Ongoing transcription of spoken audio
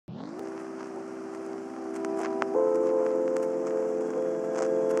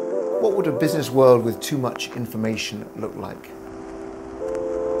What would a business world with too much information look like?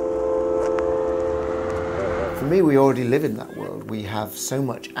 For me, we already live in that world. We have so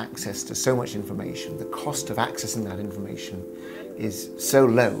much access to so much information. The cost of accessing that information is so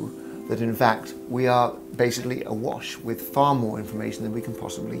low that in fact we are basically awash with far more information than we can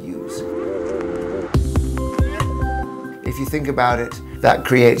possibly use. If you think about it, that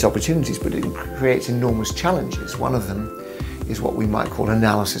creates opportunities, but it creates enormous challenges. One of them is what we might call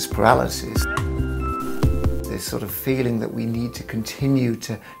analysis paralysis. This sort of feeling that we need to continue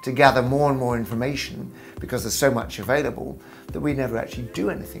to gather more and more information because there's so much available that we never actually do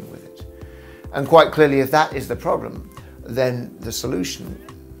anything with it. And quite clearly, if that is the problem, then the solution,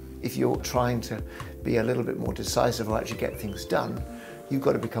 if you're trying to be a little bit more decisive or actually get things done, you've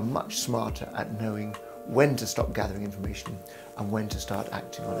got to become much smarter at knowing when to stop gathering information and when to start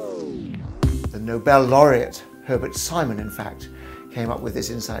acting on it. The Nobel laureate Herbert Simon, in fact, came up with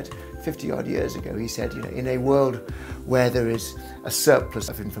this insight 50-odd years ago. He said, in a world where there is a surplus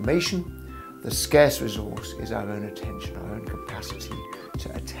of information, the scarce resource is our own attention, our own capacity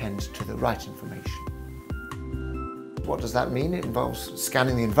to attend to the right information. What does that mean? It involves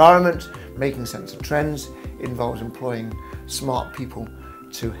scanning the environment, making sense of trends. It involves employing smart people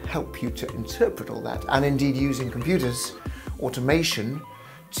to help you to interpret all that, and indeed using computers, automation,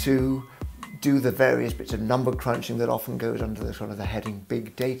 to do the various bits of number crunching that often goes under the sort of the heading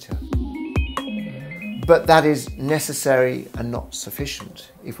big data. But that is necessary and not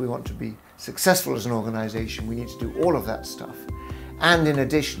sufficient. If we want to be successful as an organisation, we need to do all of that stuff. And in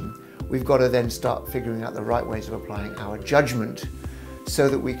addition, we've got to then start figuring out the right ways of applying our judgment so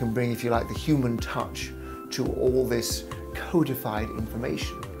that we can bring, if you like, the human touch to all this codified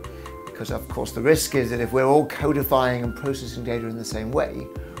information. Because of course the risk is that if we're all codifying and processing data in the same way,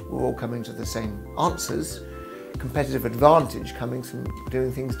 we're all coming to the same answers. Competitive advantage coming from doing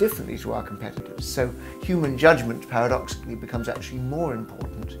things differently to our competitors. So human judgment paradoxically becomes actually more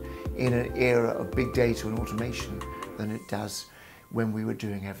important in an era of big data and automation than it does when we were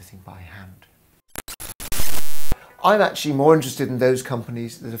doing everything by hand. I'm actually more interested in those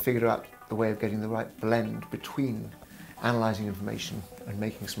companies that have figured out the way of getting the right blend between analysing information and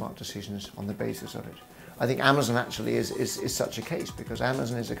making smart decisions on the basis of it. I think Amazon actually is such a case, because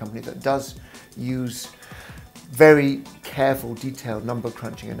Amazon is a company that does use very careful, detailed number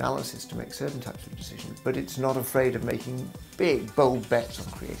crunching analysis to make certain types of decisions, but it's not afraid of making big, bold bets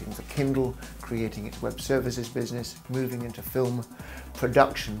on creating the Kindle, creating its web services business, moving into film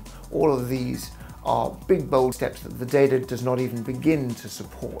production. All of these are big, bold steps that the data does not even begin to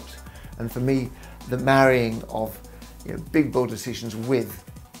support. And for me, the marrying of big, bold decisions with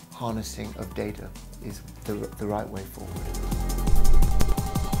harnessing of data is the right way forward.